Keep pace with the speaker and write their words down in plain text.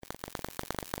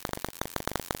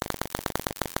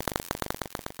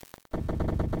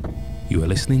You are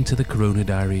listening to the Corona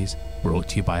Diaries, brought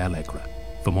to you by Allegra.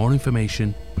 For more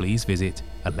information, please visit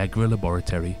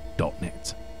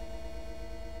allegralaboratory.net.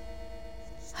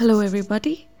 Hello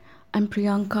everybody, I'm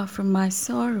Priyanka from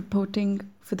Mysore reporting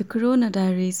for the Corona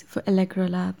Diaries for Allegra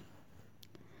Lab.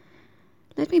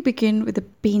 Let me begin with a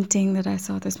painting that I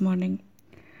saw this morning.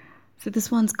 So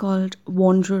this one's called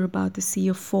Wander About the Sea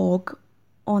of Fog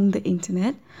on the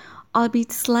internet,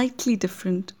 albeit slightly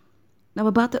different. Now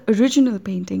about the original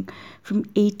painting from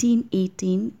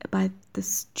 1818 by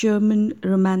this German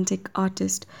romantic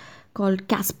artist called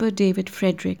Caspar David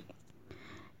Friedrich.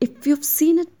 If you've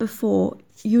seen it before,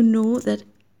 you know that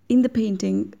in the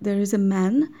painting there is a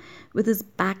man with his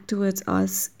back towards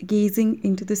us gazing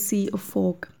into the sea of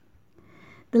fog.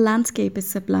 The landscape is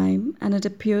sublime and it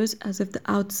appears as if the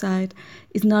outside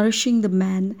is nourishing the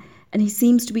man and he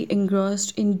seems to be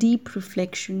engrossed in deep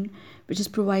reflection, which is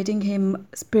providing him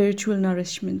spiritual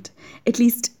nourishment. At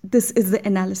least this is the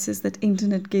analysis that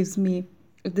internet gives me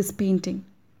of this painting.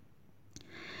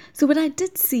 So what I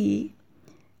did see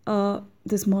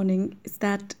this morning is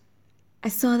that I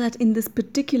saw that in this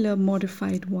particular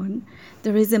modified one,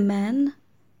 there is a man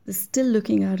that's still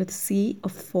looking out at the sea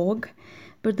of fog,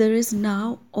 but there is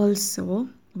now also,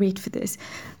 wait for this,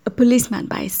 a policeman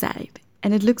by his side.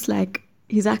 And it looks like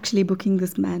he's actually booking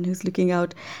this man who's looking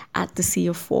out at the sea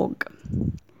of fog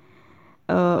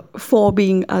for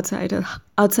being outside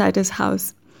his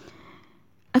house.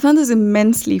 I found this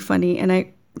immensely funny and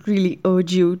I really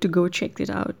urge you to go check it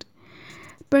out.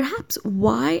 Perhaps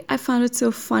why I found it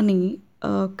so funny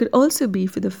could also be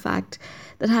for the fact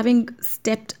that having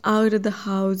stepped out of the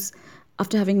house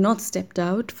after having not stepped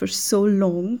out for so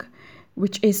long,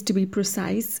 which is to be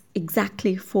precise,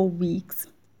 exactly 4 weeks,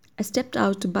 I stepped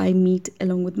out to buy meat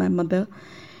along with my mother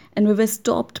and we were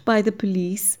stopped by the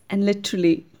police and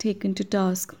literally taken to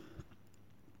task.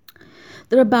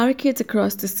 There are barricades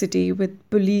across the city with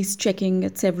police checking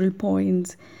at several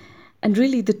points and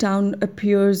really the town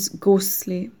appears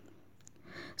ghostly.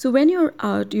 So when you're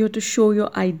out, you have to show your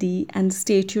ID and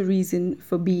state your reason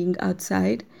for being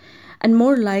outside, and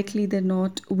more likely than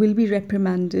not will be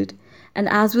reprimanded. And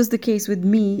as was the case with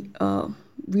me,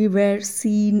 we were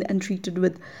seen and treated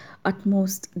with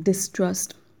utmost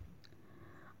distrust.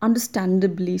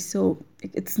 Understandably so,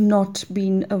 it's not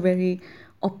been a very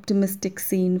optimistic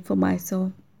scene for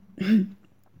Mysore. The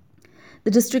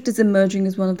district is emerging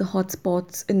as one of the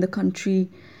hotspots in the country.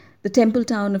 The temple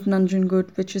town of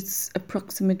Nanjangud, which is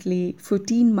approximately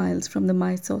 14 miles from the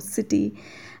Mysore city,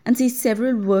 and sees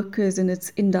several workers in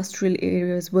its industrial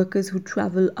areas, workers who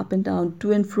travel up and down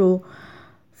to and fro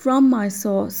from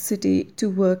Mysore city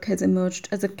to work, has emerged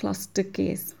as a cluster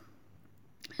case.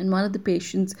 And one of the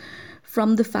patients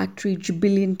from the factory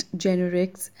Jubilant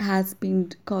Generics has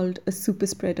been called a super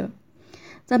spreader.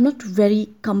 So I'm not very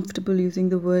comfortable using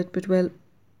the word, but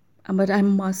I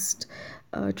must.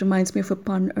 It reminds me of a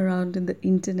pun around in the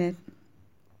internet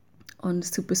on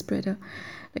super spreader.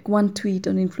 Like one tweet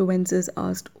on influencers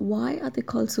asked, why are they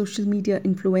called social media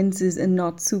influencers and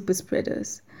not super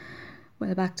spreaders?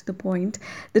 Well, back to the point.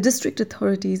 The district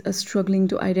authorities are struggling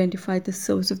to identify the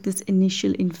source of this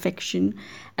initial infection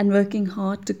and working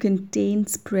hard to contain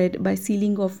spread by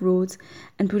sealing off roads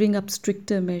and putting up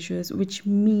stricter measures, which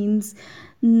means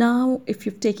now if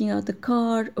you're taking out the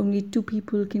car, only 2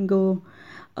 people can go.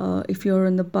 If you're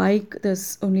on the bike,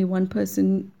 there's only one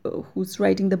person who's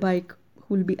riding the bike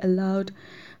who will be allowed.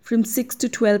 From 6 to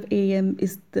 12 a.m.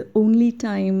 is the only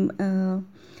time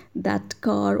that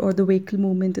car or the vehicle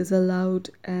movement is allowed,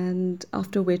 and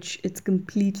after which it's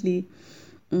completely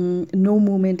no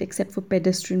movement except for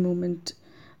pedestrian movement,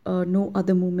 no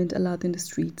other movement allowed in the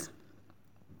streets.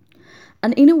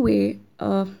 And in a way,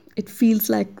 it feels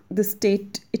like the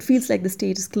state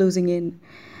is closing in.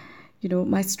 You know,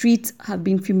 my streets have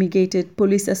been fumigated,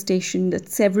 police are stationed at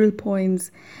several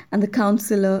points, and the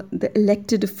councillor, the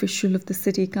elected official of the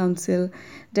city council,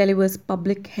 delivers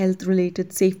public health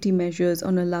related safety measures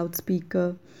on a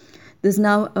loudspeaker. There's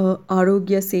now a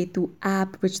Arogya Setu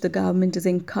app which the government is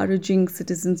encouraging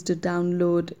citizens to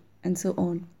download, and so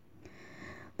on.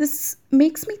 This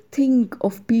makes me think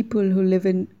of people who live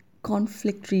in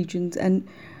conflict regions and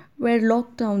where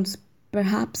lockdowns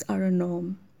perhaps are a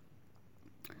norm.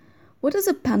 What does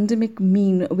a pandemic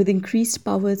mean with increased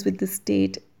powers with the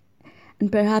state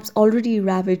and perhaps already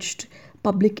ravaged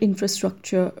public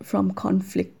infrastructure from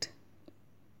conflict?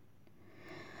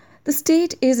 The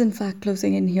state is in fact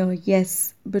closing in here,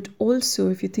 yes, but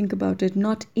also, if you think about it,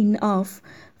 not enough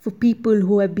for people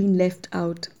who have been left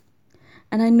out.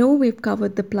 And I know we've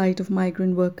covered the plight of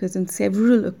migrant workers in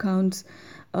several counts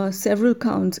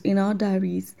in our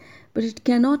diaries, but it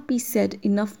cannot be said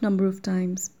enough number of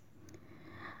times.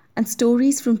 And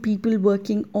stories from people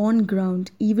working on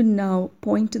ground even now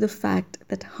point to the fact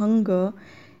that hunger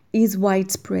is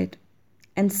widespread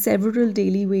and several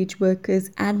daily wage workers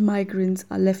and migrants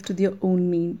are left to their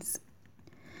own means.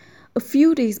 A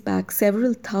few days back,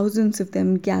 several thousands of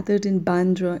them gathered in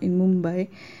Bandra in Mumbai,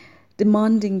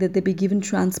 demanding that they be given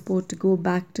transport to go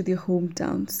back to their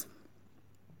hometowns.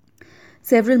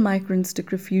 Several migrants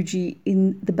took refuge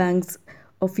in the banks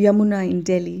of Yamuna in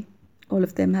Delhi, all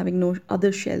of them having no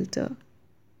other shelter.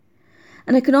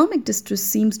 And economic distress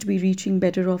seems to be reaching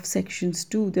better off sections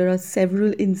too. There are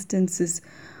several instances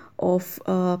of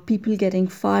people getting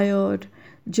fired,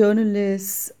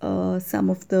 journalists, some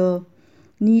of the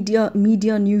media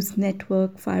news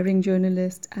network firing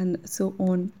journalists, and so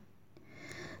on.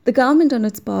 The government, on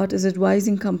its part, is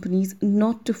advising companies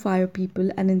not to fire people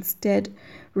and instead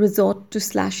resort to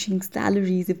slashing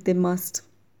salaries if they must.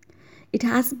 It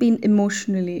has been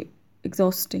emotionally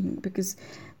exhausting because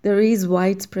there is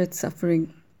widespread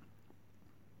suffering.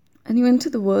 And you enter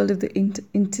the world of the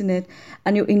internet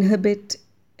and you inhabit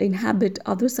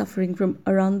other suffering from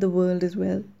around the world as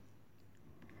well.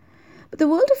 But the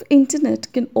world of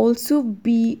internet can also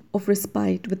be of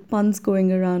respite, with puns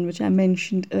going around, which I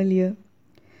mentioned earlier.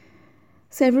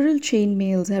 Several chain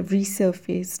mails have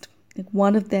resurfaced. Like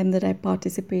one of them that I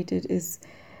participated is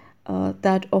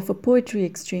that of a poetry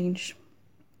exchange.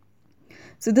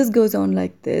 So this goes on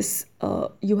like this.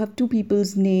 You have two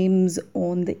people's names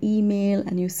on the email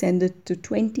and you send it to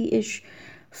 20-ish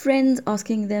friends,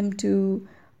 asking them to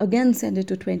again send it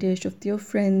to 20-ish of their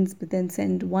friends, but then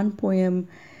send one poem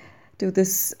to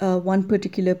this one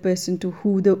particular person to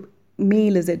who the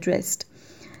mail is addressed.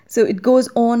 So it goes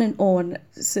on and on.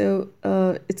 So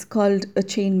it's called a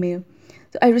chain mail.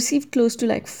 So I received close to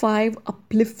like 5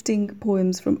 uplifting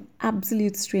poems from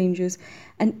absolute strangers.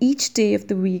 And each day of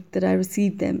the week that I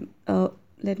received them,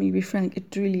 let me be frank,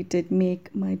 it really did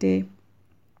make my day.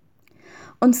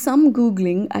 On some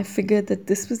Googling, I figured that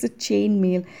this was a chain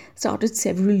mail started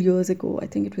several years ago. I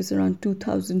think it was around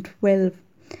 2012.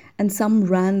 And some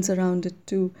rants around it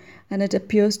too. And it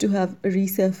appears to have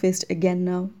resurfaced again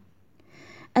now.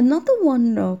 Another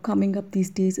one coming up these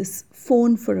days is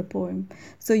phone for a poem.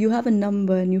 So you have a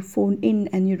number and you phone in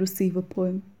and you receive a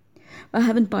poem. I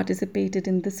haven't participated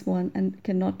in this one and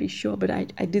cannot be sure, but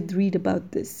I did read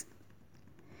about this.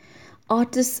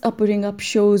 Artists are putting up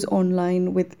shows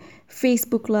online with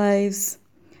Facebook Lives.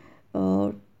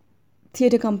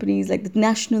 Theatre companies like the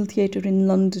National Theatre in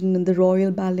London and the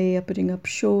Royal Ballet are putting up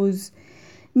shows,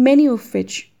 many of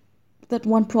which that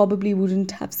one probably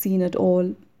wouldn't have seen at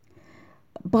all,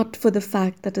 but for the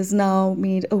fact that is now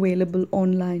made available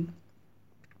online.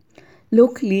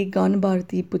 Locally, Gana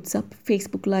Bharati puts up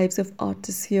Facebook Lives of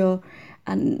artists here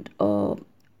and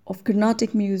of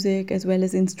Carnatic music as well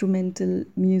as instrumental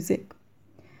music.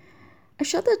 I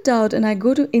shut that out and I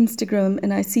go to Instagram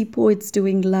and I see poets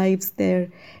doing lives there,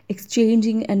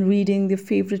 exchanging and reading their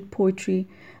favorite poetry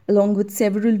along with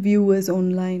several viewers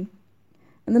online.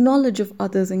 And the knowledge of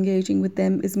others engaging with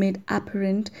them is made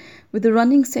apparent with the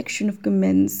running section of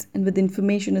comments and with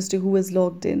information as to who is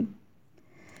logged in.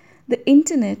 The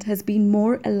internet has been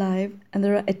more alive and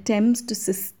there are attempts to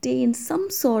sustain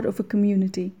some sort of a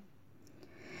community.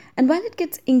 And while it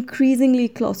gets increasingly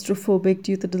claustrophobic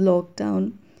due to the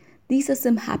lockdown, these are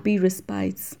some happy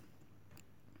respites.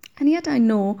 And yet I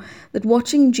know that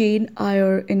watching Jane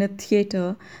Eyre in a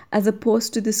theatre as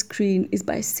opposed to the screen is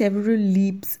by several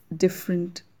leaps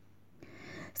different.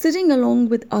 Sitting along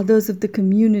with others of the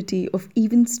community of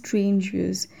even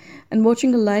strangers and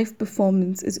watching a live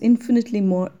performance is infinitely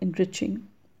more enriching.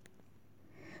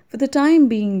 For the time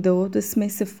being though, this may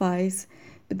suffice,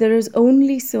 but there is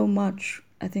only so much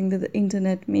I think that the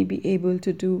internet may be able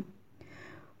to do.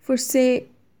 For say,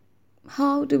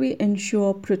 how do we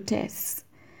ensure protests,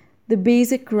 the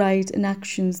basic rights and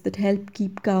actions that help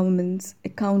keep governments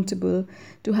accountable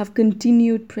to have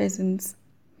continued presence?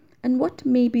 And what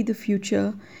may be the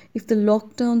future if the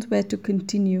lockdowns were to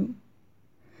continue?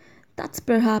 That's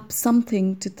perhaps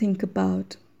something to think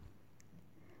about.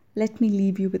 Let me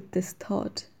leave you with this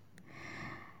thought.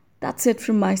 That's it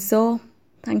from my saw.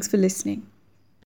 Thanks for listening.